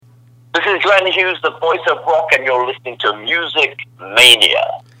This is Glenn Hughes, the voice of rock, and you're listening to Music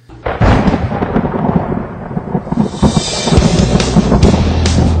Mania.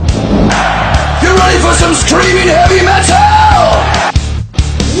 You ready for some screaming heavy metal?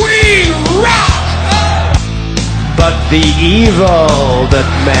 We rock! But the evil that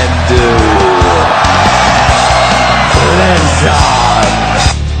men do lives on.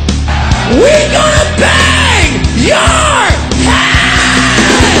 We gonna bang your head!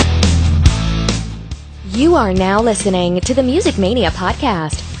 You are now listening to the Music Mania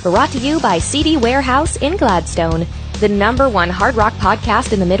podcast, brought to you by CD Warehouse in Gladstone, the #1 hard rock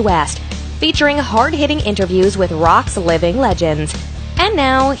podcast in the Midwest, featuring hard-hitting interviews with rock's living legends. And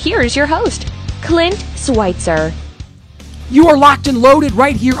now, here's your host, Clint Schweitzer. You are locked and loaded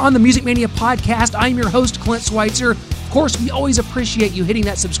right here on the Music Mania podcast. I'm your host, Clint Schweitzer. Of course, we always appreciate you hitting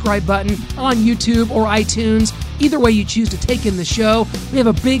that subscribe button on YouTube or iTunes. Either way you choose to take in the show. We have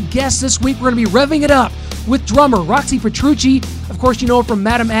a big guest this week. We're going to be revving it up with drummer Roxy Petrucci. Of course, you know her from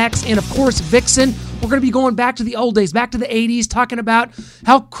Madam X, and of course, Vixen. We're going to be going back to the old days, back to the 80s, talking about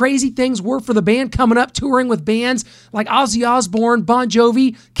how crazy things were for the band coming up, touring with bands like Ozzy Osbourne, Bon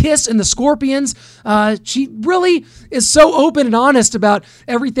Jovi, Kiss, and the Scorpions. She really is so open and honest about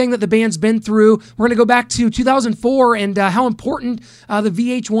everything that the band's been through. We're going to go back to 2004 and how important the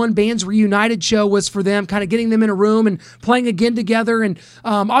VH1 Bands Reunited show was for them, kind of getting them in a room and playing again together. And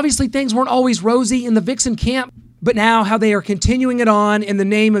obviously things weren't always rosy in the Vixen camp. But now how they are continuing it on in the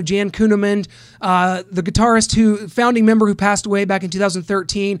name of Jan Kunneman, the guitarist founding member who passed away back in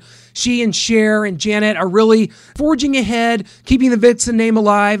 2013. She and Cher and Janet are really forging ahead, keeping the Vixen name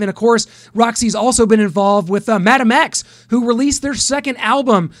alive. And of course, Roxy's also been involved with Madam X, who released their second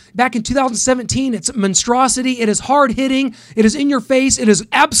album back in 2017. It's Monstrosity. It is hard-hitting. It is in your face. It is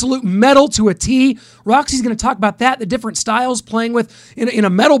absolute metal to a T. Roxy's going to talk about that, the different styles playing with in a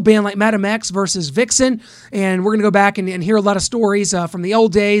metal band like Madam X versus Vixen. And we're going to go back and hear a lot of stories from the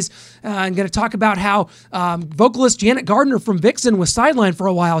old days. I'm going to talk about how vocalist Janet Gardner from Vixen was sidelined for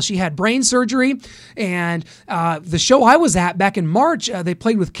a while. She had brain surgery, and the show I was at back in March, they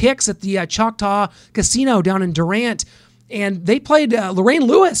played with Kix at the Choctaw Casino down in Durant, and they played Lorraine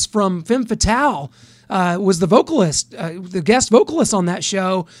Lewis from Femme Fatale. Was the vocalist, the guest vocalist on that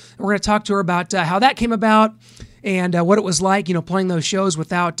show. And we're going to talk to her about how that came about and what it was like, playing those shows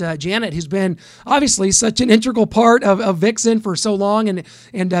without Janet, who's been obviously such an integral part of Vixen for so long and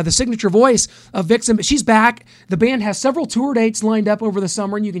the signature voice of Vixen. But she's back. The band has several tour dates lined up over the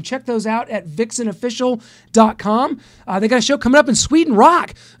summer, and you can check those out at vixenofficial.com. They got a show coming up in Sweden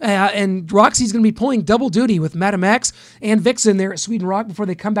Rock, and Roxy's going to be pulling double duty with Madam X and Vixen there at Sweden Rock before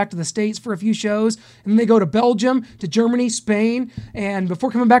they come back to the States for a few shows. And then they go to Belgium, to Germany, Spain, and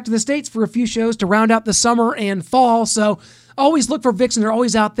before coming back to the States for a few shows to round out the summer and fall. So always look for Vixen. They're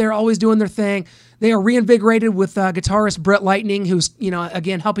always out there, always doing their thing. They are reinvigorated with guitarist Brett Lightning, who's,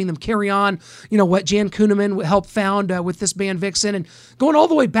 again, helping them carry on, what Jan Kunneman helped found with this band Vixen. And going all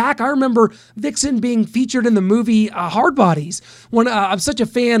the way back, I remember Vixen being featured in the movie Hard Bodies. I'm such a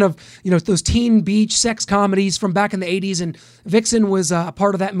fan of, those teen beach sex comedies from back in the 80s, and Vixen was a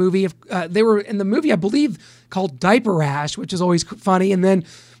part of that movie. They were in the movie, I believe, called Diaper Rash, which is always funny. And then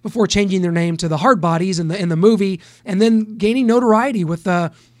before changing their name to the Hard Bodies in the movie, and then gaining notoriety with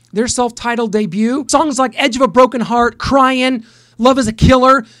their self-titled debut. Songs like Edge of a Broken Heart, Crying, Love is a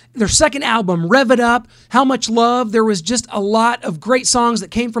Killer, their second album, Rev It Up, How Much Love. There was just a lot of great songs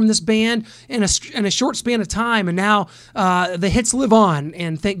that came from this band in a short span of time, and now the hits live on,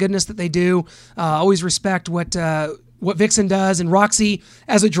 and thank goodness that they do. Always respect what Vixen does, and Roxy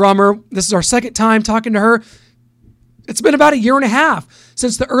as a drummer. This is our second time talking to her. It's been about a year and a half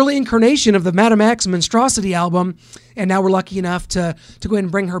since the early incarnation of the Madam X Monstrosity album, and now we're lucky enough to go ahead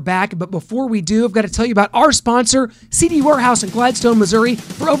and bring her back. But before we do, I've got to tell you about our sponsor, CD Warehouse in Gladstone, Missouri.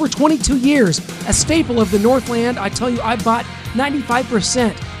 For over 22 years, a staple of the Northland. I tell you, I bought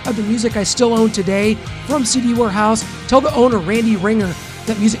 95% of the music I still own today from CD Warehouse. Tell the owner, Randy Ringer,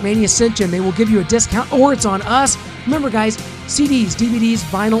 that Music Mania sent you, and they will give you a discount, or it's on us. Remember, guys, CDs, DVDs,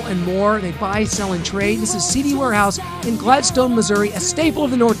 vinyl, and more. They buy, sell, and trade. This is CD Warehouse in Gladstone, Missouri, a staple of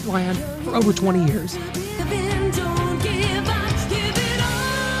the Northland for over 20 years.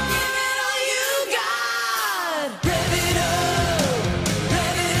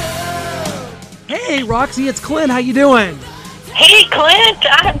 Hey, Roxy, it's Clint. How you doing? Hey, Clint.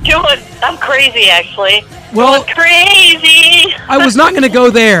 I'm crazy, actually. Well, crazy. I was not going to go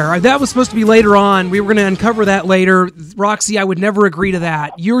there. That was supposed to be later on. We were going to uncover that later. Roxy, I would never agree to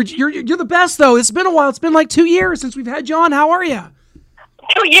that. You're the best, though. It's been a while. It's been like 2 years since we've had you on. How are you?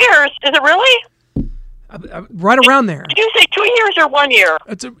 2 years? Is it really? Right around there. Did you say 2 years or 1 year?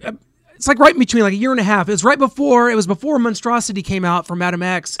 It's like right in between, like a year and a half. It was before Monstrosity came out from Madam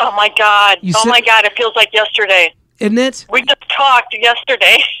X. Oh my God! My God! It feels like yesterday. Isn't it? We just talked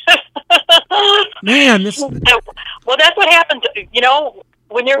yesterday. Man, this. Well, that's what happens. You know,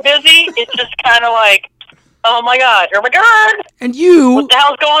 when you're busy, it's just kind of like, oh my God! And you what the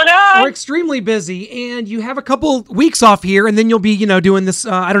hell's going on? are extremely busy, and you have a couple weeks off here, and then you'll be, doing this.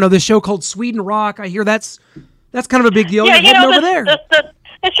 I don't know, this show called Sweden Rock. I hear that's kind of a big deal. Yeah, You're heading over there.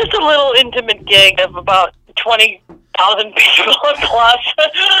 It's just a little intimate gig of about 20,000 people plus.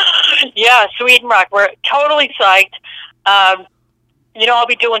 Yeah, Sweden Rock. We're totally psyched. I'll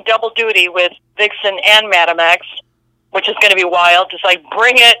be doing double duty with Vixen and Madam X, which is going to be wild. Just like,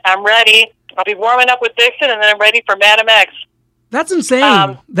 bring it. I'm ready. I'll be warming up with Vixen, and then I'm ready for Madam X. That's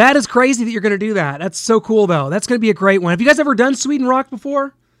insane. That is crazy that you're going to do that. That's so cool, though. That's going to be a great one. Have you guys ever done Sweden Rock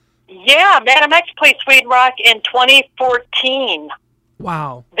before? Yeah, Madam X played Sweden Rock in 2014.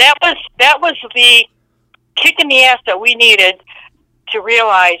 Wow. That was the kick in the ass that we needed to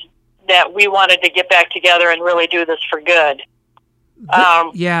realize that we wanted to get back together and really do this for good.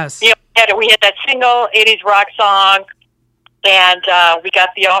 Yes. We had that single 80s rock song, and we got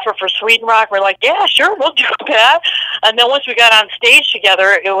the offer for Sweden Rock. We're like, yeah, sure, we'll do that. And then once we got on stage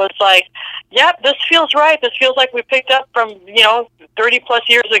together, it was like, yep, this feels right. This feels like we picked up from 30 plus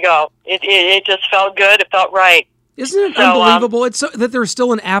years ago. It just felt good. It felt right. Isn't it unbelievable? It's so, that there's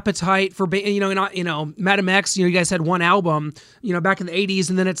still an appetite for, Madam X. You guys had one album, back in the '80s,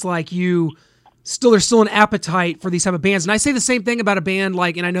 and then it's like there's still an appetite for these type of bands. And I say the same thing about a band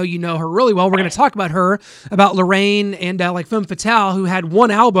like, and I know you know her really well. We're going to talk about her, about Lorraine and like Femme Fatale, who had one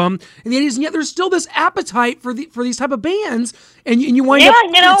album in the '80s, and yet there's still this appetite for these type of bands. And you wind up,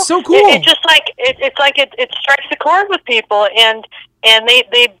 it's so cool. It's just like it strikes a chord with people, and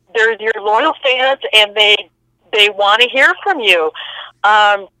they're your loyal fans, and they want to hear from you.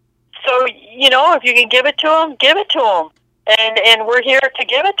 So, if you can give it to them, give it to them. And we're here to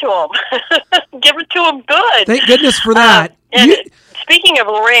give it to them. Give it to them good. Thank goodness for that. Speaking of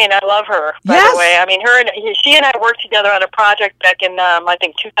Lorraine, I love her, by the way. I mean, she and I worked together on a project back in, I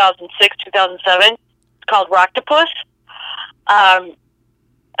think, 2006, 2007. It's called Rocktopus. I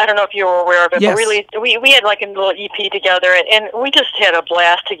don't know if you were aware of it, yes. But really, we had like a little EP together, and we just had a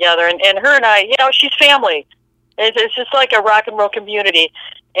blast together. And her and I, she's family. It's just like a rock and roll community.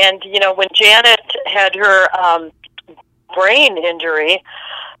 And, when Janet had her brain injury,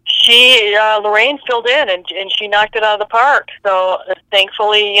 Lorraine filled in, and she knocked it out of the park. So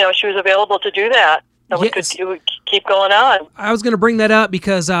thankfully, she was available to do that. So we could keep going on. I was going to bring that up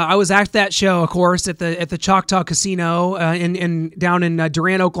because I was at that show, of course, at the Choctaw Casino down in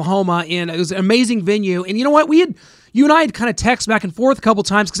Durant, Oklahoma, and it was an amazing venue. And you know what? You and I had kind of text back and forth a couple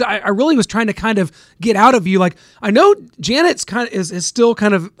times because I really was trying to kind of get out of you. Like, I know Janet's kind of is still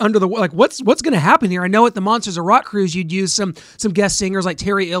kind of under the, like, what's going to happen here? I know at the Monsters of Rock cruise, you'd use some guest singers like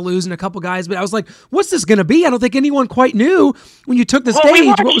Terry Illouz and a couple guys, but I was like, what's this going to be? I don't think anyone quite knew when you took the stage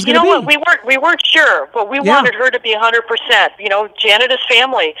what was going to be. We weren't sure, but we wanted her to be 100%. Janet is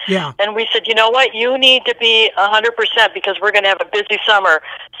family. Yeah. And we said, you know what? You need to be 100% because we're going to have a busy summer.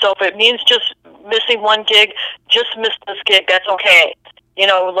 So if it means just missing one gig, just miss this gig, that's okay.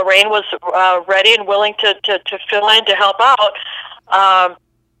 Lorraine was ready and willing to fill in, to help out.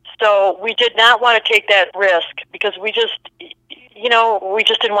 So we did not want to take that risk because we just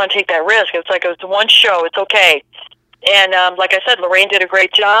didn't want to take that risk. It's like, it was one show, it's okay. And like I said, Lorraine did a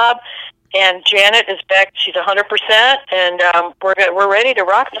great job, and Janet is back. She's 100%, and we're ready to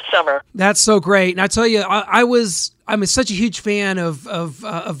rock this summer. That's so great. And I tell you, I'm such a huge fan of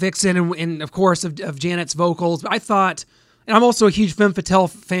Vixen and of course of Janet's vocals. But I thought, and I'm also a huge Femme Fatale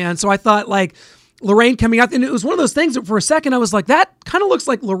fan, so I thought like Lorraine coming out, and it was one of those things that for a second I was like, that kind of looks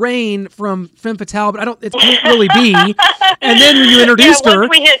like Lorraine from Femme Fatale, but it can't really be. And then when you introduced her,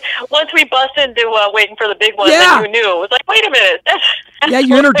 once we bust into Waiting for the Big One, then you knew. It was like, wait a minute. Yeah,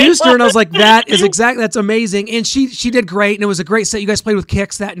 you introduced her, and I was like, that's amazing. And she did great, and it was a great set. You guys played with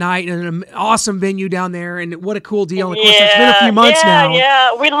Kix that night, and an awesome venue down there, and what a cool deal. And of course, it's been a few months now.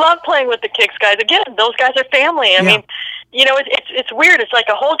 Yeah, we love playing with the Kix guys. Again, those guys are family. I mean, it's weird. It's like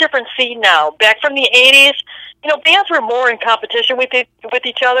a whole different scene now. Back from the 80s, bands were more in competition with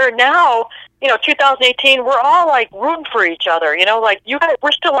each other. Now, 2018, we're all like rooting for each other. Like, you guys,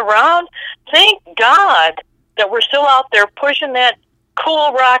 we're still around. Thank God that we're still out there pushing that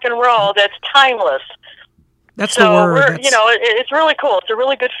cool rock and roll that's timeless. That's the word. It's really cool. It's a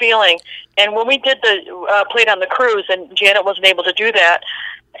really good feeling. And when we did played on the cruise, and Janet wasn't able to do that,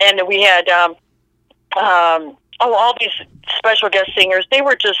 and we had all these special guest singers. They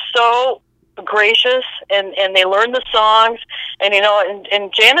were just so gracious, and they learn the songs, and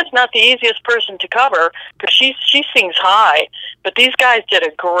and Janet's not the easiest person to cover because she sings high, but these guys did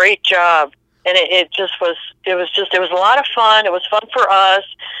a great job, and it was a lot of fun. It was fun for us.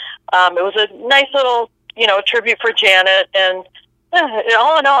 It was a nice little tribute for Janet, and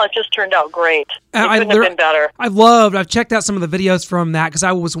all in all, it just turned out great. It couldn't have been better. I've checked out some of the videos from that because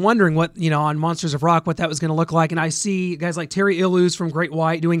I was wondering what, on Monsters of Rock, what that was going to look like. And I see guys like Terry Illouz from Great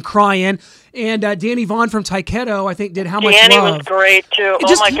White doing Cryin', and Danny Vaughn from Tykedo, I think, did How Much Love. Danny was great, too.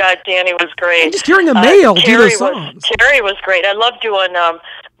 Oh, my God, Danny was great. And just hearing a male do those songs. Terry was great. I love doing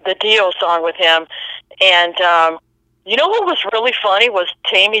the Dio song with him. And what was really funny was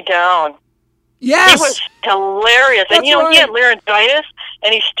Tame Me Down. Yes. He was hilarious. That's and, he had laryngitis,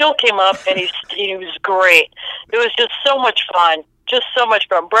 and he still came up, and he was great. It was just so much fun. Just so much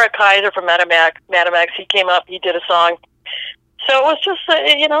fun. Brett Kaiser from Madamax, he came up, he did a song. So it was just,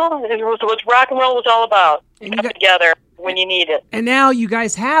 it was what rock and roll was all about. Come together when you need it. And now you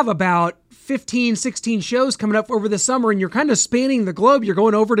guys have about 15, 16 shows coming up over the summer, and you're kind of spanning the globe. You're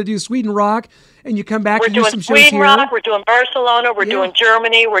going over to do Sweden Rock, and you come back and do some shows here. We're doing Sweden Rock, we're doing Barcelona, we're doing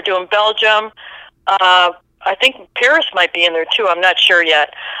Germany, we're doing Belgium. I think Paris might be in there too. I'm not sure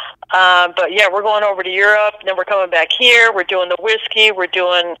yet. But yeah, we're going over to Europe, and then we're coming back here. We're doing the Whiskey. We're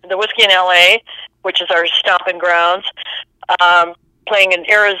doing the Whiskey in LA, which is our stomping grounds. Playing in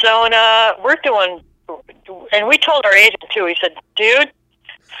Arizona. We're doing, and we told our agent too. He said, "Dude,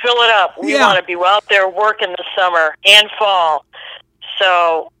 fill it up. We want to be out there working this summer and fall."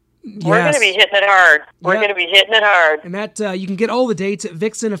 So we're going to be hitting it hard. We're going to be hitting it hard. And that you can get all the dates at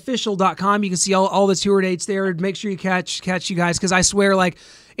vixenofficial.com. You can see all the tour dates there. Make sure you catch you guys, because I swear,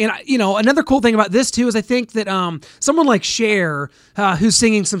 and another cool thing about this too is I think that someone like Cher, who's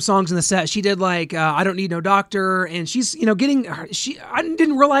singing some songs in the set, she did I Don't Need No Doctor, and she's I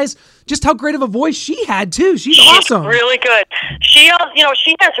didn't realize just how great of a voice she had too. She's awesome. Really good. She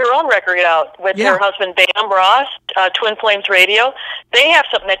she has her own record out with her husband Bam Ross, Twin Flames Radio. They have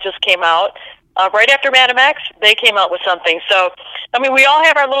something that just came out. Right after Madamax, they came out with something. So, we all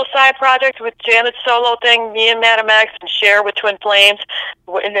have our little side project with Janet's solo thing, me and Madamax, and Cher with Twin Flames.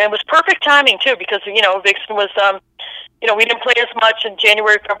 And it was perfect timing, too, because, Vixen was, we didn't play as much in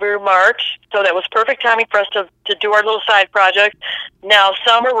January, February, March. So that was perfect timing for us to do our little side project. Now,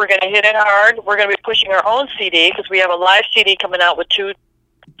 summer, we're going to hit it hard. We're going to be pushing our own CD, because we have a live CD coming out with 2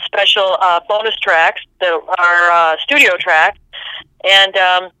 special bonus tracks that are studio tracks. And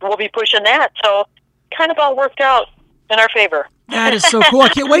we'll be pushing that. So kind of all worked out in our favor. That is so cool. I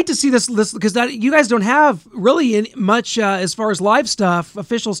can't wait to see this because you guys don't have really much as far as live stuff,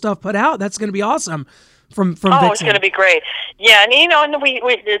 official stuff put out. That's going to be awesome from Vixen. It's going to be great. Yeah, and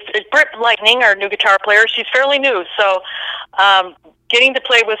it's Britt Lightning, our new guitar player. She's fairly new, so getting to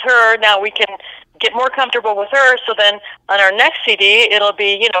play with her, now we can get more comfortable with her. So then on our next CD, it'll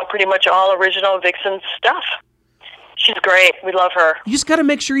be, pretty much all original Vixen stuff. She's great. We love her. You just got to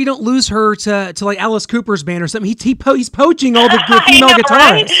make sure you don't lose her to like Alice Cooper's band or something. He's poaching all the female guitarists.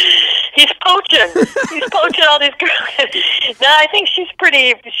 Right? He's poaching all these girls. No, I think she's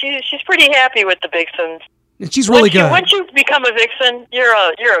pretty happy with the Vixens. And she's really good. Once you become a Vixen, you're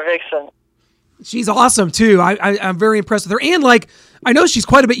a Vixen. She's awesome too. I'm very impressed with her. And I know she's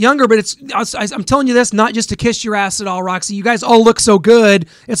quite a bit younger, but I'm telling you this not just to kiss your ass at all, Roxy. You guys all look so good.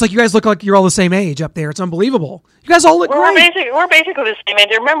 It's like you guys look like you're all the same age up there. It's unbelievable. You guys all look great. We're basically the same age.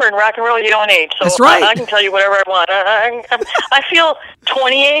 Remember, in rock and roll, you don't age. So that's right. I can tell you whatever I want. I feel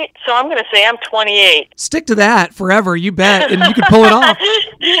 28, so I'm going to say I'm 28. Stick to that forever, you bet, and you can pull it off.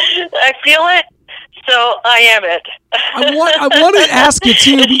 I feel it. So I am it. I want to ask you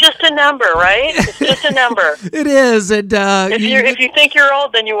too. It's just a number, right? It's just a number. It is, and if you think you're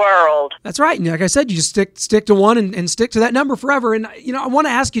old, then you are old. That's right. And like I said, you just stick to one and stick to that number forever. And I want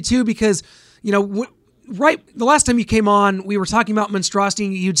to ask you too because right the last time you came on, we were talking about Monstrosity.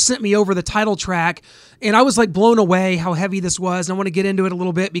 And you'd sent me over the title track, and I was blown away how heavy this was. And I want to get into it a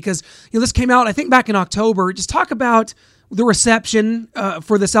little bit because this came out I think back in October. Just talk about the reception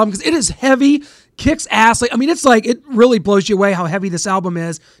for this album because it is heavy. Kicks ass. It's it really blows you away how heavy this album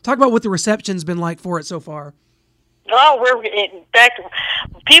is. Talk about what the reception's been like for it so far. Oh,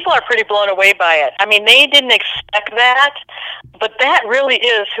 people are pretty blown away by it. They didn't expect that, but that really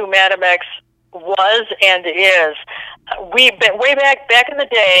is who Madamax was and is. We've been way back in the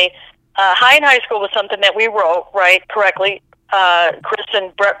day. High in High School was something that we wrote, right, correctly. Chris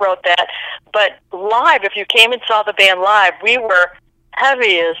and Brett wrote that. But live, if you came and saw the band live, we were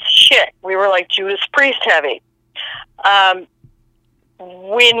heavy as shit. We were like Judas Priest heavy.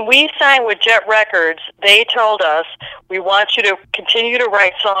 When we signed with Jet Records, they told us, we want you to continue to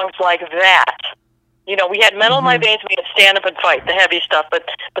write songs like that. You know, we had Metal in My Veins, we had Stand Up and Fight, the heavy stuff, but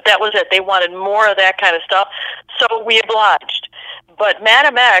that was it. They wanted more of that kind of stuff, so we obliged. But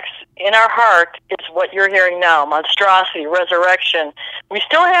Madam X, in our heart, is what you're hearing now, Monstrosity, Resurrection. We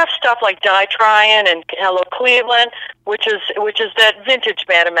still have stuff like Die Tryin' and Hello Cleveland, which is that vintage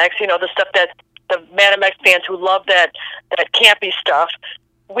Madam X, you know, the stuff that the Madam X fans who love that campy stuff.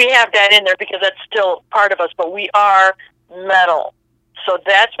 We have that in there because that's still part of us, but we are metal. So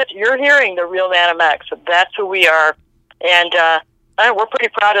that's what you're hearing, the real Madam X. That's who we are. And we're pretty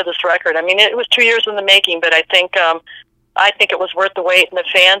proud of this record. I mean, it was 2 years in the making, but I think it was worth the wait, and the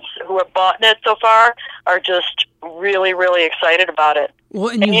fans who have bought it so far are just really, really excited about it. Well,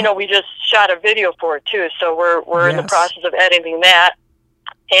 and you know, we just shot a video for it too, so we're in the process of editing that.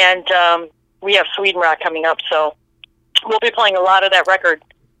 And we have Sweden Rock coming up, so we'll be playing a lot of that record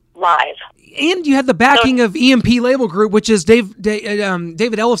live. And you had the backing of EMP Label Group, which is David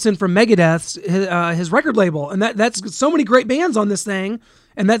Ellefson from Megadeth's his record label, and that's so many great bands on this thing,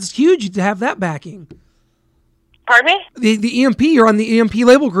 and that's huge to have that backing. Pardon me? The EMP, you're on the EMP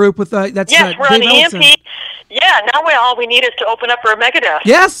Label Group with that's yes, we're Dave on the Ellefson. EMP. Yeah, now all we need is to open up for a Megadeth.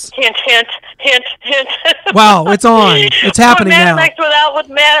 Yes. Hint, hint, hint, hint. Wow, it's on. It's happening now.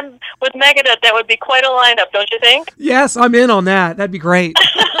 With Megadeth, that would be quite a lineup, don't you think? Yes, I'm in on that. That'd be great.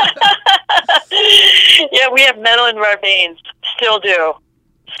 Yeah, we have metal in our veins. Still do.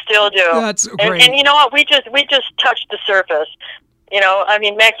 That's great. And you know what? We just touched the surface. You know, I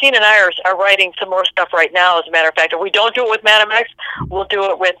mean, Maxine and I are writing some more stuff right now, as a matter of fact. If we don't do it with Madam X, we'll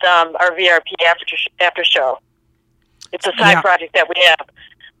do it with our VRP after show. It's a side project that we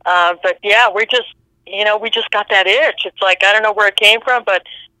have. But yeah, we just got that itch. It's like, I don't know where it came from, but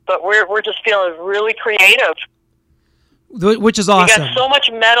we're just feeling really creative. Which is awesome. We got so much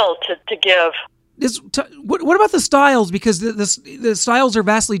metal to give. What about the styles? Because the styles are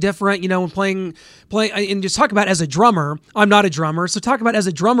vastly different, you know, when playing, and just talk about as a drummer. I'm not a drummer, so talk about as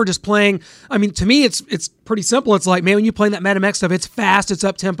a drummer just playing. I mean, to me, it's pretty simple. It's like, man, when you playing that Madam X stuff, it's fast, it's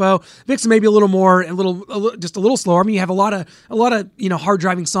up tempo. Vixen maybe a little more, just a little slower. I mean, you have a lot of you know, hard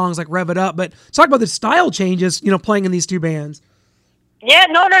driving songs like Rev It Up. But talk about the style changes, you know, playing in these two bands. Yeah,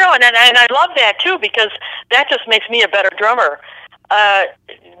 no, and I love that too, because that just makes me a better drummer.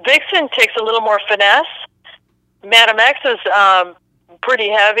 Vixen takes a little more finesse. Madam X is pretty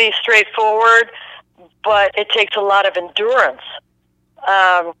heavy, straightforward, but it takes a lot of endurance.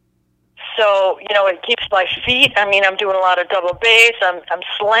 So, you know, it keeps my feet. I mean, I'm doing a lot of double bass. I'm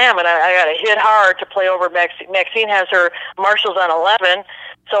slamming. I got to hit hard to play over Maxine. Maxine has her Marshalls on 11,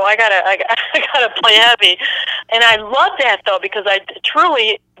 so I gotta play heavy. And I love that though, because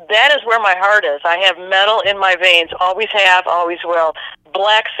that is where my heart is. I have metal in my veins. Always have, always will.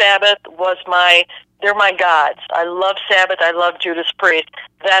 Black Sabbath they're my gods. I love Sabbath. I love Judas Priest.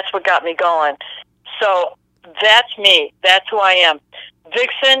 That's what got me going. So that's me. That's who I am.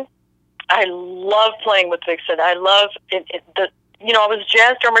 Vixen, I love playing with Vixen. I love it. You know, I was a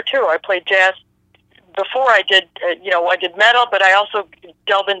jazz drummer too. I played jazz before I did, I did metal, but I also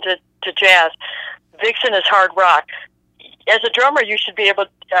delved into jazz. Vixen is hard rock. As a drummer, you should be able,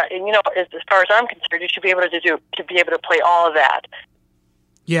 as far as I'm concerned, you should be able to play all of that.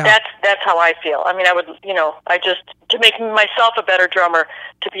 Yeah, that's how I feel. I mean, I would, to make myself a better drummer,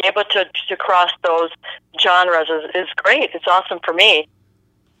 to be able to cross those genres is great. It's awesome for me.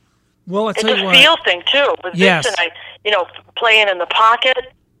 Well, it's a feel thing too. With Vixen, playing in the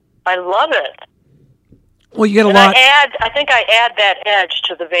pocket, I love it. Well, you get a lot. I think I add that edge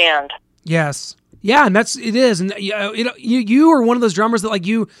to the band. Yes. Yeah, and it is. And you are one of those drummers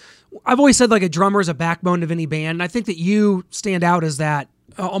that I've always said like a drummer is a backbone of any band. And I think that you stand out as that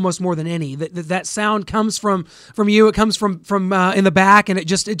almost more than any. That sound comes from you. It comes from in the back, and it's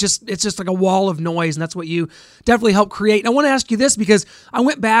just like a wall of noise, and that's what you definitely help create. And I want to ask you this because I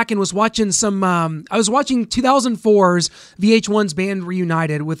went back and was watching I was watching 2004's VH1's Band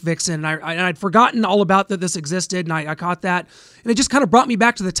Reunited with Vixen, and I'd forgotten all about that this existed, and I caught that, and it just kind of brought me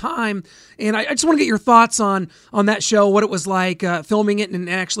back to the time. And I just want to get your thoughts on that show, what it was like filming it and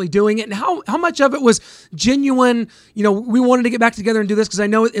actually doing it, and how much of it was genuine. We wanted to get back together and do this because I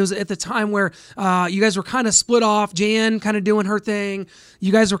know it was at the time where you guys were kind of split off. Jan kind of doing her thing.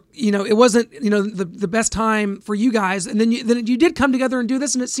 You guys were, it wasn't, the best time for you guys. And then you did come together and do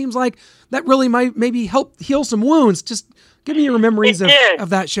this, and it seems like that really might maybe help heal some wounds. Just give me your memories of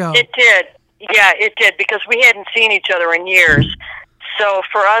that show. It did. Yeah, it did, because we hadn't seen each other in years. So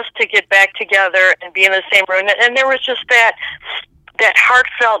for us to get back together and be in the same room, and there was just that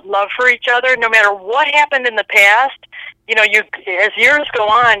heartfelt love for each other, no matter what happened in the past. you know, as years go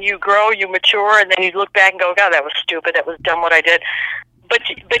on, you grow, you mature, and then you look back and go, God, that was stupid. That was dumb what I did. But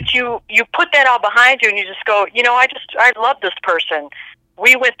you put that all behind you, and you just go, you know, I love this person.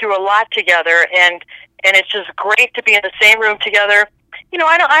 We went through a lot together, and it's just great to be in the same room together. You know,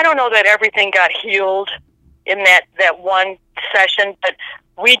 I don't know that everything got healed in that one session, but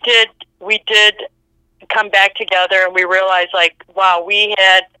we did come back together, and we realized, like, wow,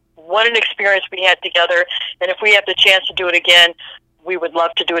 what an experience we had together, and if we have the chance to do it again, we would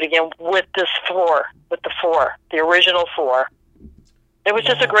love to do it again with the original four. It was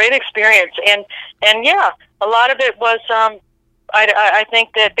just a great experience, and yeah, a lot of it was, I think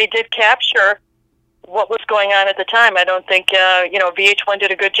that they did capture what was going on at the time. I don't think, you know, VH1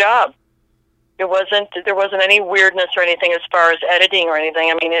 did a good job. There wasn't any weirdness or anything as far as editing or anything.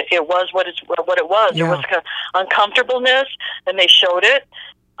 I mean, it was what it was. Yeah. There was kind of uncomfortableness, and they showed it,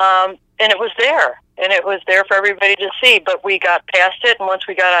 and it was there. And it was there for everybody to see. But we got past it, and once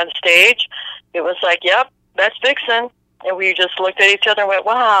we got on stage, it was like, yep, that's Vixen. And we just looked at each other and went,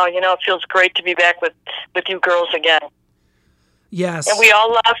 wow, you know, it feels great to be back with you girls again. Yes. And we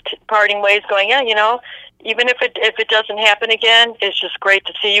all left parting ways going, yeah, you know, even if it doesn't happen again, it's just great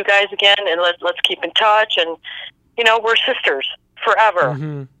to see you guys again, and let's keep in touch, and, you know, we're sisters forever.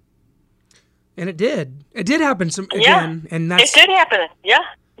 Mm-hmm. And it did happen again, and that's it did happen. Yeah.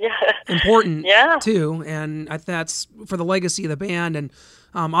 important Yeah. too, and that's for the legacy of the band. And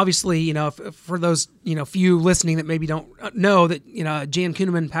obviously, you know, for those, you know, few listening that maybe don't know that, you know, Jan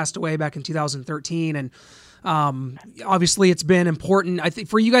Kuehneman passed away back in 2013, and obviously it's been important, I think,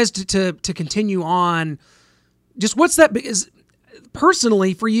 for you guys to continue on. Just what's that is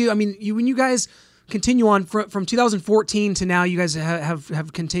personally for you? I mean, when you guys continue on from 2014 to now, you guys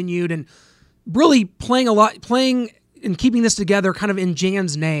have continued and really playing and keeping this together kind of in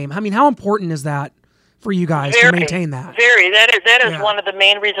Jan's name. I mean, how important is that for you guys to maintain that? Very. That is one of the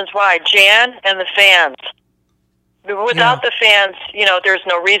main reasons why. Jan and the fans. Without the fans, you know, there's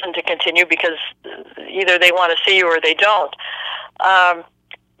no reason to continue, because either they want to see you or they don't.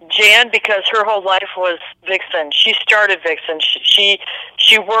 Jan, because her whole life was Vixen. She started Vixen.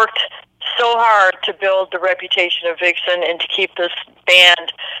 She worked so hard to build the reputation of Vixen and to keep this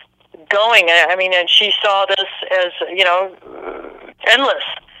band going. I mean, and she saw this as, you know, endless.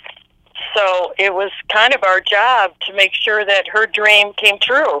 So it was kind of our job to make sure that her dream came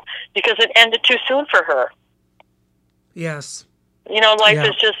true, because it ended too soon for her. Yes. You know, life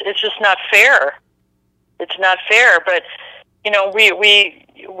is it's just not fair. It's not fair, but, you know,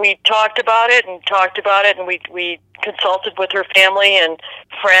 we talked about it, and we consulted with her family and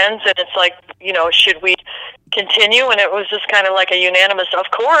friends, and it's like, you know, should we continue? And it was just kind of like a unanimous, of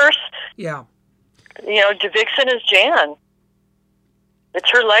course. Yeah. You know, Vixen is Jan. It's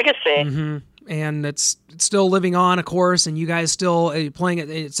her legacy. Mm-hmm. And it's still living on, of course, and you guys still playing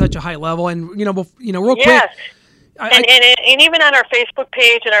at such a high level. And, you know, real quick. Yes. And even on our Facebook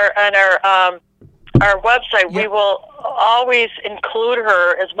page and our website, we will always include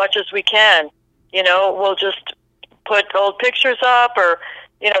her as much as we can. You know, we'll just put old pictures up, or,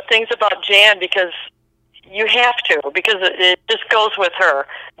 you know, things about Jan, because you have to, because it just goes with her.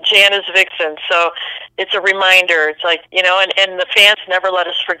 Jan is Vixen, so it's a reminder. It's like, you know, and the fans never let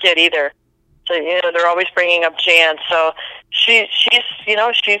us forget either. So, you know, they're always bringing up Jan. So she's, you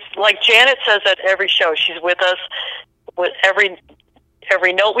know, she's like Janet says at every show. She's with us with every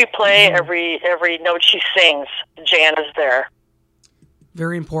note we play, every note she sings. Jan is there.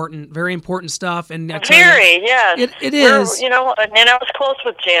 Very important stuff. And yes, it is. You know, and I was close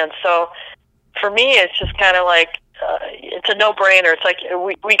with Jan, so for me, it's just kind of like it's a no-brainer. It's like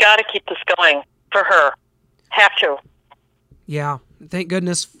we got to keep this going for her. Have to. Yeah. Thank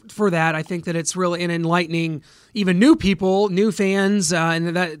goodness for that. I think that it's really enlightening even new people, new fans,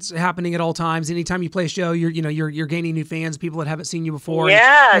 and that's happening at all times. Anytime you play a show, you're gaining new fans, people that haven't seen you before.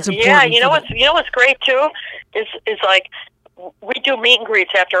 Yeah, that's important. You know what's great too is like we do meet and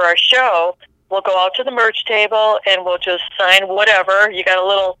greets after our show. We'll go out to the merch table and we'll just sign whatever. You got a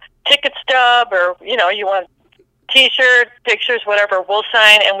little ticket stub, or you know, you want T-shirt, pictures, whatever. We'll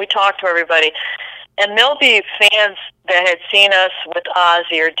sign and we talk to everybody. And there'll be fans that had seen us with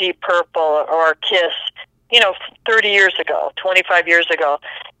Ozzy or Deep Purple or Kiss, you know, 30 years ago, 25 years ago.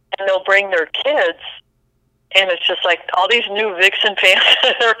 And they'll bring their kids, and it's just like all these new Vixen fans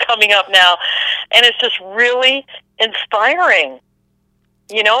that are coming up now. And it's just really inspiring,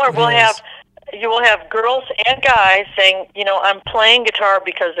 you know, or you will have girls and guys saying, you know, I'm playing guitar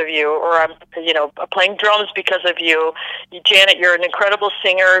because of you, or I'm playing drums because of you. Janet, you're an incredible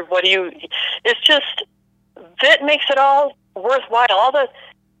singer. It's just, that makes it all worthwhile. All the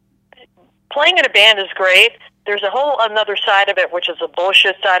playing in a band is great, there's a whole another side of it, which is the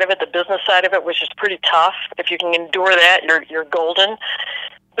bullshit side of it, the business side of it, which is pretty tough. If you can endure that, you're golden.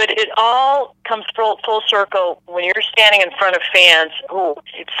 But it all comes full circle when you're standing in front of fans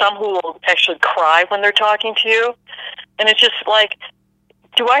some who will actually cry when they're talking to you. And it's just like,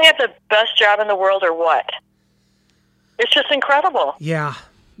 do I have the best job in the world or what? It's just incredible. Yeah.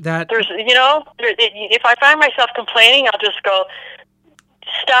 There's, if I find myself complaining, I'll just go,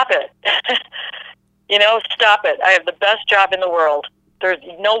 stop it. Stop it. I have the best job in the world. There's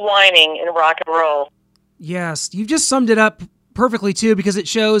no whining in rock and roll. Yes. You've just summed it up perfectly too, because it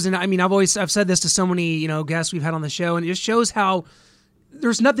shows, and I mean, I've said this to so many, guests we've had on the show, and it just shows how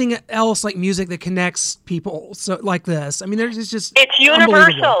there's nothing else like music that connects people so like this. I mean, it's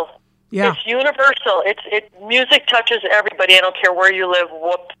universal. Yeah. It's universal. Music touches everybody. I don't care where you live,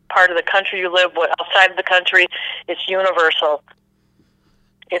 what part of the country you live, what outside of the country. It's universal.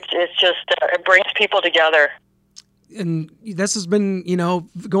 It's just it brings people together. And this has been,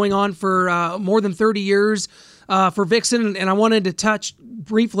 going on for more than 30 years for Vixen, and I wanted to touch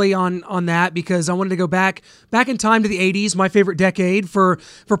briefly on that because I wanted to go back in time to the 80s, my favorite decade for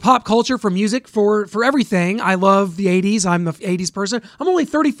pop culture, for music, for everything. I love the 80s. I'm an 80s person. I'm only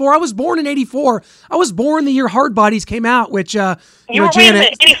 34. I was born in 84. I was born the year Hard Bodies came out, which you were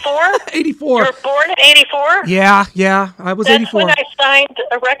Janet, 84? 84. You were born in 84? Yeah, I was 84. That's when I signed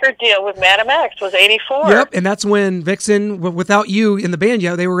a record deal with Madam X, was 84. Yep, and that's when Vixen, without you in the band,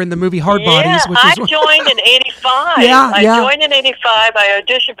 they were in the movie Hard Bodies. Which I joined in 85. I joined in 85. I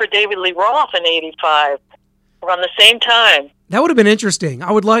auditioned for David Lee Roth in 85. Around the same time. That would have been interesting.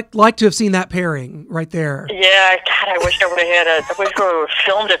 I would like to have seen that pairing right there. Yeah, God, I wish I would have I wish we would have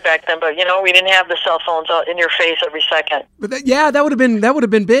filmed it back then. But we didn't have the cell phones out in your face every second. But that would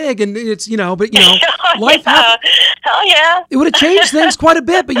have been big, and it's life. Hell yeah. It would have changed things quite a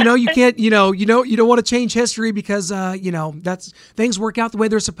bit. But you can't you don't want to change history because that's things work out the way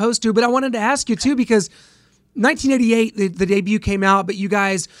they're supposed to. But I wanted to ask you too because 1988, the debut came out, but you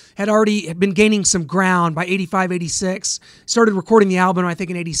guys had been gaining some ground by 85, 86. Started recording the album, I think,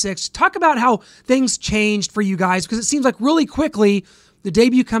 in 86. Talk about how things changed for you guys, because it seems like really quickly the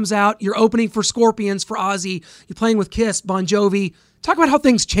debut comes out, you're opening for Scorpions, for Ozzy, you're playing with Kiss, Bon Jovi. Talk about how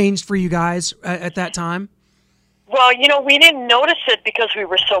things changed for you guys at that time. Well, we didn't notice it because we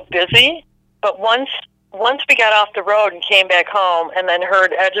were so busy, but once we got off the road and came back home and then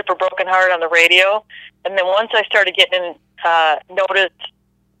heard Edge of a Broken Heart on the radio, and then once I started getting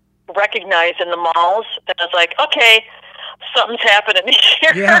recognized in the malls, and I was like, okay, something's happening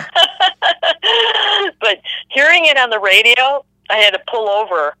here. Yeah. But hearing it on the radio, I had to pull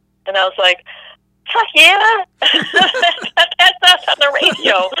over, and I was like, fuck yeah, that's not on the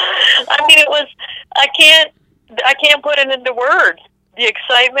radio. I mean, I can't put it into words. The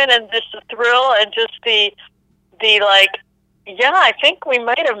excitement and just the thrill and just the like, yeah, I think we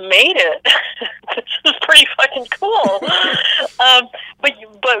might have made it. This is pretty fucking cool.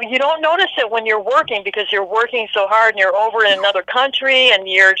 But you don't notice it when you're working because you're working so hard and you're over in another country and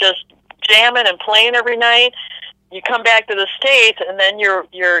you're just jamming and playing every night. You come back to the States and then you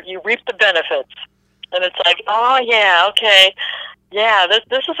reap the benefits. And it's like, oh yeah, okay. Yeah,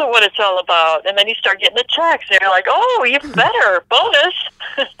 this is what it's all about. And then you start getting the checks. And you're like, oh, even better. Bonus.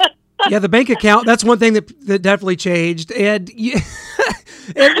 Yeah, the bank account, that's one thing that definitely changed. But you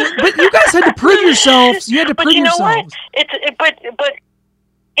guys had to prove yourselves. You had to prove yourselves. What? But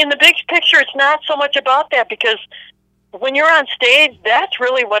in the big picture, it's not so much about that because when you're on stage, that's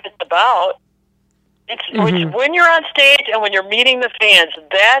really what it's about. It's when you're on stage and when you're meeting the fans,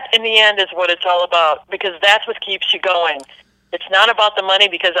 that in the end is what it's all about because that's what keeps you going. It's not about the money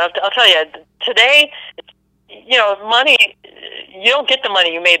because I'll tell you, today, money, you don't get the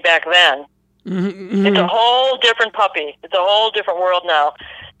money you made back then. Mm-hmm. It's a whole different puppy. It's a whole different world now.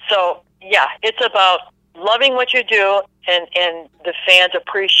 So, yeah, it's about loving what you do and the fans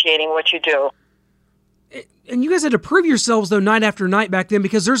appreciating what you do. And you guys had to prove yourselves though night after night back then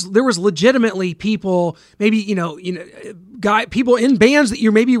because there was legitimately people, maybe people in bands that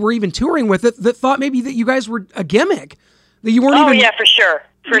you maybe were even touring with that thought maybe that you guys were a gimmick. That you weren't even... Oh, yeah, for sure.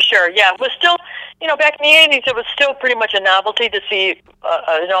 Yeah, it was still, back in the 80s, it was still pretty much a novelty to see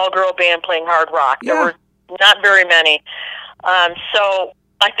an all-girl band playing hard rock. Yeah. There were not very many. So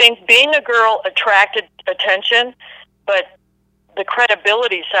I think being a girl attracted attention, but the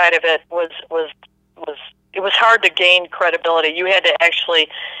credibility side of it was it was hard to gain credibility. You had to actually...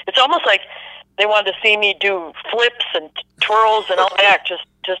 It's almost like they wanted to see me do flips and twirls and all that just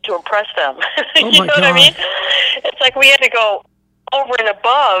to impress them. You know what I mean? It's like we had to go over and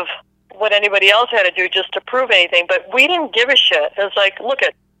above what anybody else had to do just to prove anything, but we didn't give a shit. It was like, look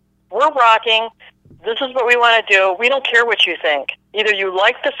we're rocking, This is what we want to do. We don't care what you think. Either you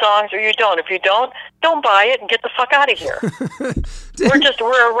like the songs or you don't. If you don't buy it and get the fuck out of here.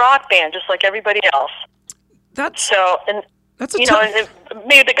 We're a rock band just like everybody else. That's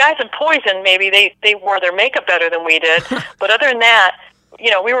maybe the guys in Poison, maybe they wore their makeup better than we did. But other than that,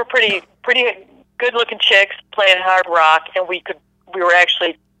 we were pretty good looking chicks playing hard rock, and we could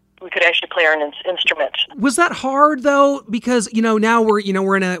actually play our instruments. Was that hard though? Because now we're in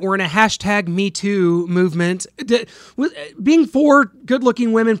a hashtag Me Too movement. Being four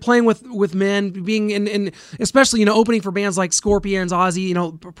good-looking women playing with men, being in especially opening for bands like Scorpions,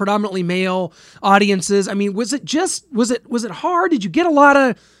 Ozzy, predominantly male audiences. I mean, was it hard? Did you get a lot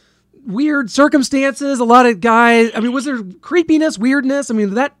of weird circumstances, a lot of guys? I mean, was there creepiness, weirdness? I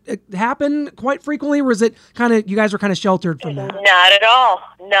mean, did that happen quite frequently, or was it kind of, you guys were kind of sheltered from that? Not at all.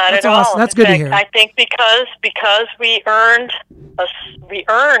 Not at all. That's good to hear. I think because we earned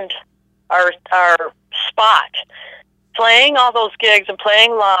our spot. Playing all those gigs and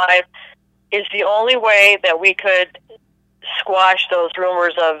playing live is the only way that we could squash those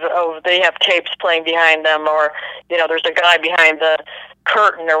rumors of they have tapes playing behind them, or there's a guy behind the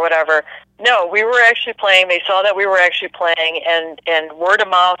curtain or whatever. No, we were actually playing. They saw that we were actually playing, and word of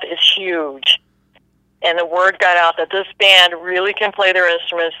mouth is huge. And the word got out that this band really can play their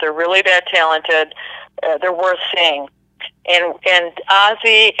instruments. They're really that talented. They're worth seeing. And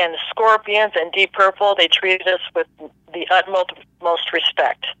Ozzy and the Scorpions and Deep Purple, they treated us with the utmost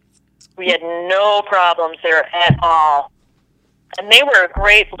respect. We had no problems there at all. And they were a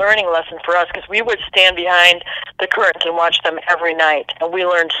great learning lesson for us, because we would stand behind the curtains and watch them every night. And we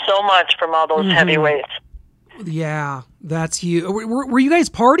learned so much from all those heavyweights. Yeah, that's huge. Were you guys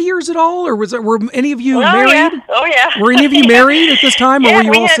partiers at all, or were any of you married? Yeah. Oh, yeah. Were any of you married at this time, or were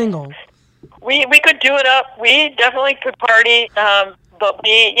you all single? We could do it up. We definitely could party, but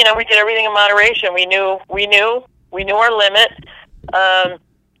we did everything in moderation. We knew our limit.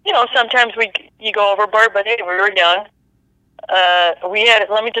 Sometimes you go overboard, but hey, we were young.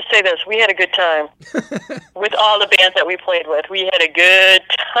 Let me just say this, we had a good time with all the bands that we played with. We had a good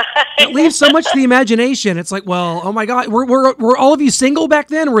time. It leaves so much to the imagination. It's like, well, oh my God, were all of you single back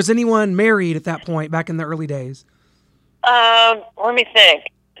then, or was anyone married at that point back in the early days? Let me think.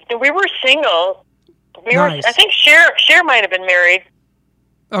 We were single. Nice. I think Cher might have been married.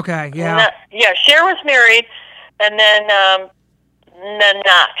 Okay, yeah. Cher was married, and then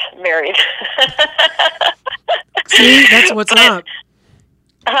not married. See, that's what's up.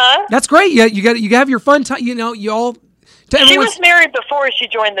 Huh? That's great. Yeah, you have your fun time. You all. She was married before she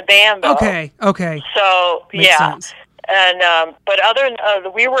joined the band, though. Okay. So makes sense. And but other than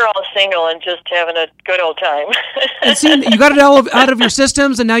we were all single and just having a good old time. And see, you got it all out of your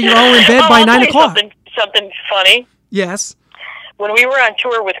systems, and now you're all in bed by 9 o'clock. Something funny. Yes. When we were on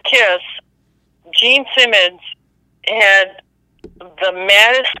tour with Kiss, Gene Simmons had the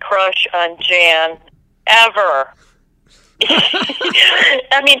maddest crush on Jan ever.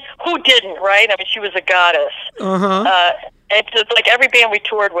 I mean, who didn't, right? I mean, she was a goddess. It's just like every band we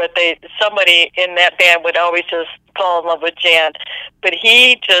toured with, somebody in that band would always just fall in love with Jan. But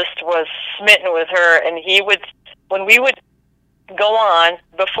he just was smitten with her, and when we would go on,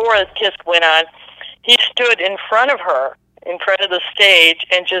 before Kiss went on, he stood in front of her, in front of the stage,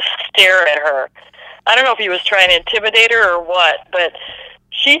 and just stare at her. I don't know if he was trying to intimidate her or what, but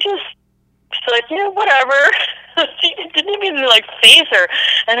she's like, whatever. She didn't even phase her.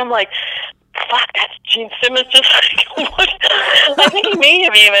 And I'm like, fuck, that's Gene Simmons. Just like, what? I think he may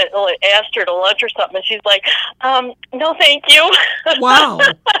have even asked her to lunch or something. And she's like, no, thank you. Wow.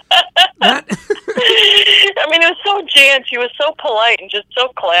 I mean, it was so Jan. She was so polite and just so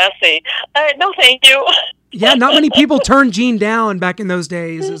classy. No, thank you. Yeah, not many people turned Gene down back in those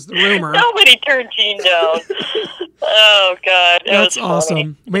days, is the rumor. Nobody turned Gene down. Oh, God. That's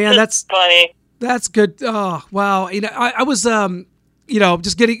awesome. Man, that's funny. That's good. Oh, wow. I was,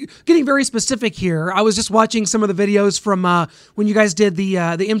 just getting very specific here. I was just watching some of the videos from when you guys did the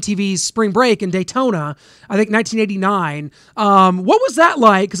MTV's Spring Break in Daytona, I think 1989. What was that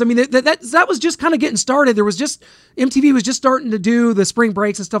like? Because, I mean, that was just kind of getting started. MTV was just starting to do the spring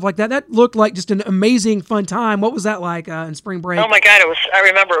breaks and stuff like that. That looked like just an amazing, fun time. What was that like in Spring Break? Oh, my God. I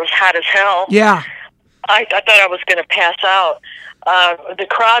remember it was hot as hell. Yeah. I thought I was going to pass out. The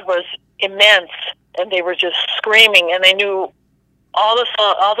crowd was immense, and they were just screaming, and they knew all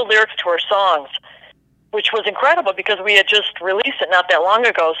the lyrics to our songs, which was incredible because we had just released it not that long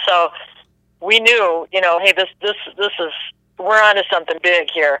ago. So we knew, hey, this is, we're onto something big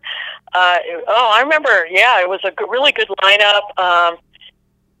here. I remember, it was a really good lineup.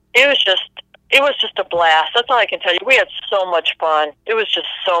 It was just a blast. That's all I can tell you. We had so much fun. It was just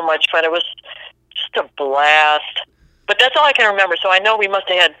so much fun. It was just just a blast. But that's all I can remember. So I know we must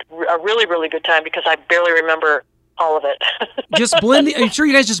have had a really, really good time because I barely remember all of it. Just blending. I'm sure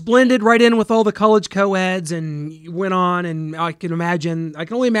you guys just blended right in with all the college co-eds and you went on. And I can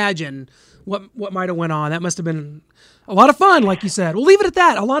only imagine what might have went on. That must have been a lot of fun, like you said. We'll leave it at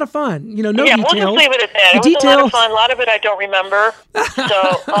that. A lot of fun. No details. We'll just leave it at that. It was a lot of fun. A lot of it I don't remember.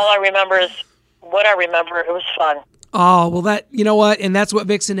 So all I remember is what I remember. It was fun. Oh, well, that, you know what? And that's what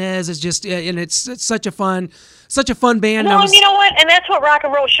Vixen is just, and it's such a fun band. Well, you know what? And that's what rock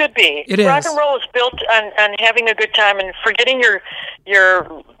and roll should be. It is. Rock and roll is built on having a good time and forgetting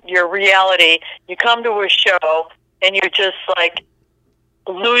your reality. You come to a show and you just like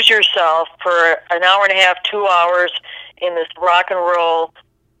lose yourself for an hour and a half, 2 hours in this rock and roll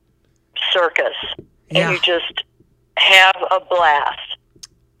circus. Yeah. And you just have a blast.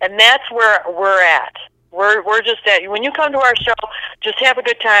 And that's where we're at. We're just at, when you come to our show, just have a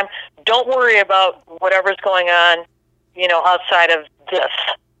good time. Don't worry about whatever's going on, outside of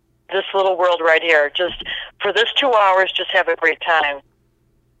this little world right here. Just for this 2 hours, just have a great time.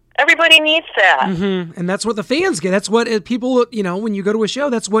 Everybody needs that. Mm-hmm. And that's what the fans get. That's what people, when you go to a show,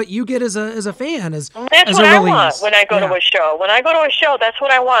 that's what you get as a fan. That's what I want when I go to a show. When I go to a show, that's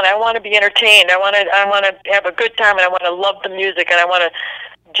what I want. I want to be entertained. I want to have a good time, and I want to love the music, and I want to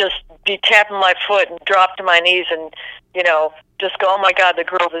just be tapping my foot and drop to my knees and, just go, oh my God, the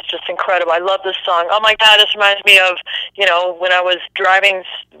groove is just incredible. I love this song. Oh my God, this reminds me of, when I was driving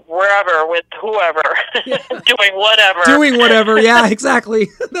wherever with whoever, doing whatever. Yeah, exactly.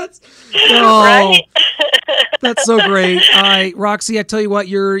 That's right. That's so great. Roxy, I tell you what,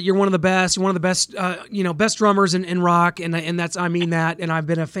 you're one of the best. You're one of the best, best drummers in rock, and that's, I mean that. And I've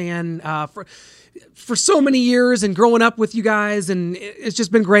been a fan for so many years and growing up with you guys, and it's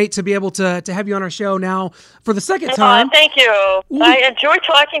just been great to be able to have you on our show now for the second time. Thank you. I enjoyed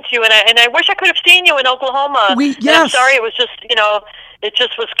talking to you, and I wish I could have seen you in Oklahoma. Yes. And I'm sorry, it was just, it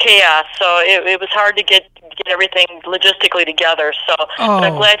just was chaos, so it was hard to get everything logistically together. So but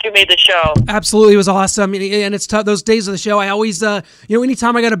I'm glad you made the show. Absolutely, it was awesome, and it's tough. Those days of the show, I always,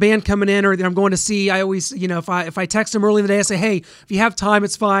 anytime I got a band coming in or that I'm going to see, I always, if I text them early in the day, I say, hey, if you have time,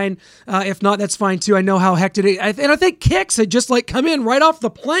 it's fine. If not, that's fine too. I know how hectic it is. And I think Kix had just come in right off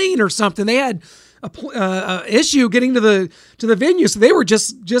the plane or something. They had a issue getting to the venue, so they were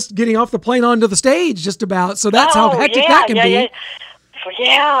just getting off the plane onto the stage just about. So that's how hectic that can be.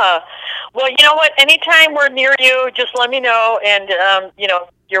 Yeah. Well, you know what? Anytime we're near you, just let me know, and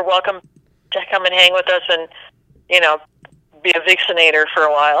you're welcome to come and hang with us, and be a Vixenator for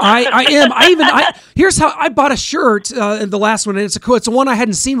a while. I am. Here's how I bought a shirt. The last one, and it's a one I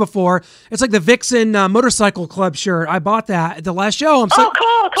hadn't seen before. It's like the Vixen Motorcycle Club shirt. I bought that at the last show. Cool!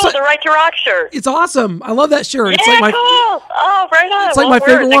 The Right to Rock shirt. It's awesome. I love that shirt. It's cool. Oh, right on. It's like my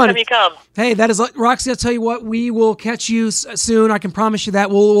favorite one. Next time you come. Hey, that is Roxy. I'll tell you what. We will catch you soon. I can promise you that.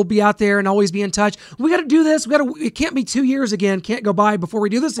 We'll be out there and always be in touch. We got to do this. It can't be 2 years again. Can't go by before we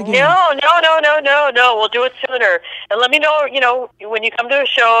do this again. No. We'll do it sooner. And let me know. When you come to a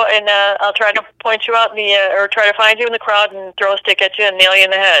show, and I'll try to point you out or try to find you in the crowd and throw a stick at you and nail you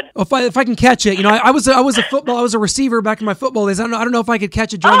in the head. If I can catch it, I was a receiver back in my football days. I don't know if I could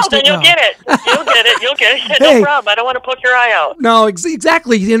catch a drumstick. Then you'll get it. You'll get it. Hey. No problem. I don't want to poke your eye out. No,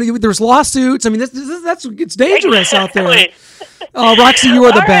 exactly. There's lawsuits. I mean, it's dangerous out there. Oh, Roxy, you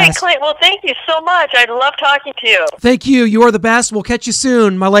are the best. All right, Clint. Well, thank you so much. I love talking to you. Thank you. You are the best. We'll catch you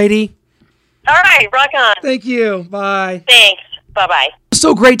soon, my lady. All right, rock on. Thank you. Bye. Thanks. Bye-bye.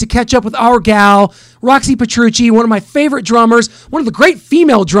 So great to catch up with our gal, Roxy Petrucci, one of my favorite drummers, one of the great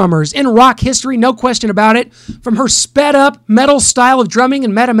female drummers in rock history, no question about it. From her sped-up metal style of drumming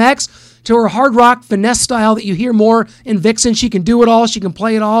in Madam X to her hard rock finesse style that you hear more in Vixen. She can do it all. She can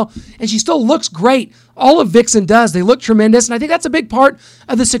play it all. And she still looks great. All of Vixen does. They look tremendous. And I think that's a big part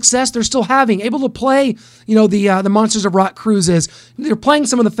of the success they're still having. Able to play, the Monsters of Rock cruises. They're playing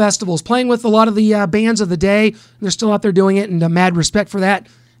some of the festivals, playing with a lot of the bands of the day. And they're still out there doing it, and mad respect for that.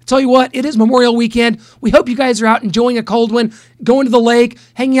 I tell you what, it is Memorial Weekend. We hope you guys are out enjoying a cold one, going to the lake,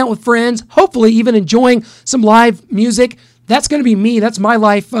 hanging out with friends, hopefully even enjoying some live music. That's going to be me. That's my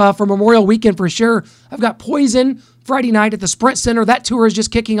life for Memorial Weekend for sure. I've got Poison Friday night at the Sprint Center. That tour is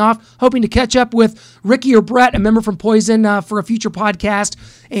just kicking off. Hoping to catch up with Ricky or Brett, a member from Poison, for a future podcast.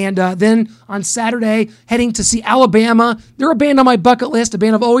 And then on Saturday, heading to see Alabama. They're a band on my bucket list, a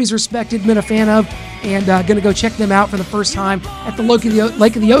band I've always respected, been a fan of, and going to go check them out for the first time at the Lake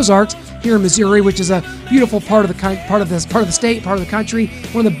of the Ozarks here in Missouri, which is a beautiful part of the state, part of the country,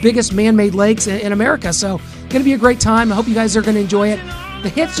 one of the biggest man-made lakes in America. So going to be a great time. I hope you guys are going to enjoy it. The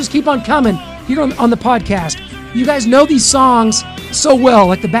hits just keep on coming here on the podcast. You guys know these songs. so well,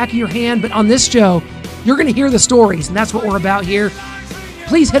 like the back of your hand, but on this show, you're going to hear the stories, and that's what we're about here.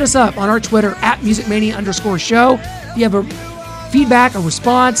 Please hit us up on our Twitter, @MusicMania_show. If you have a feedback, a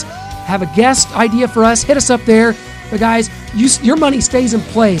response, have a guest idea for us, hit us up there. But guys, your money stays and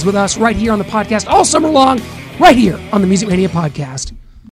plays with us right here on the podcast all summer long, right here on the Music Mania Podcast.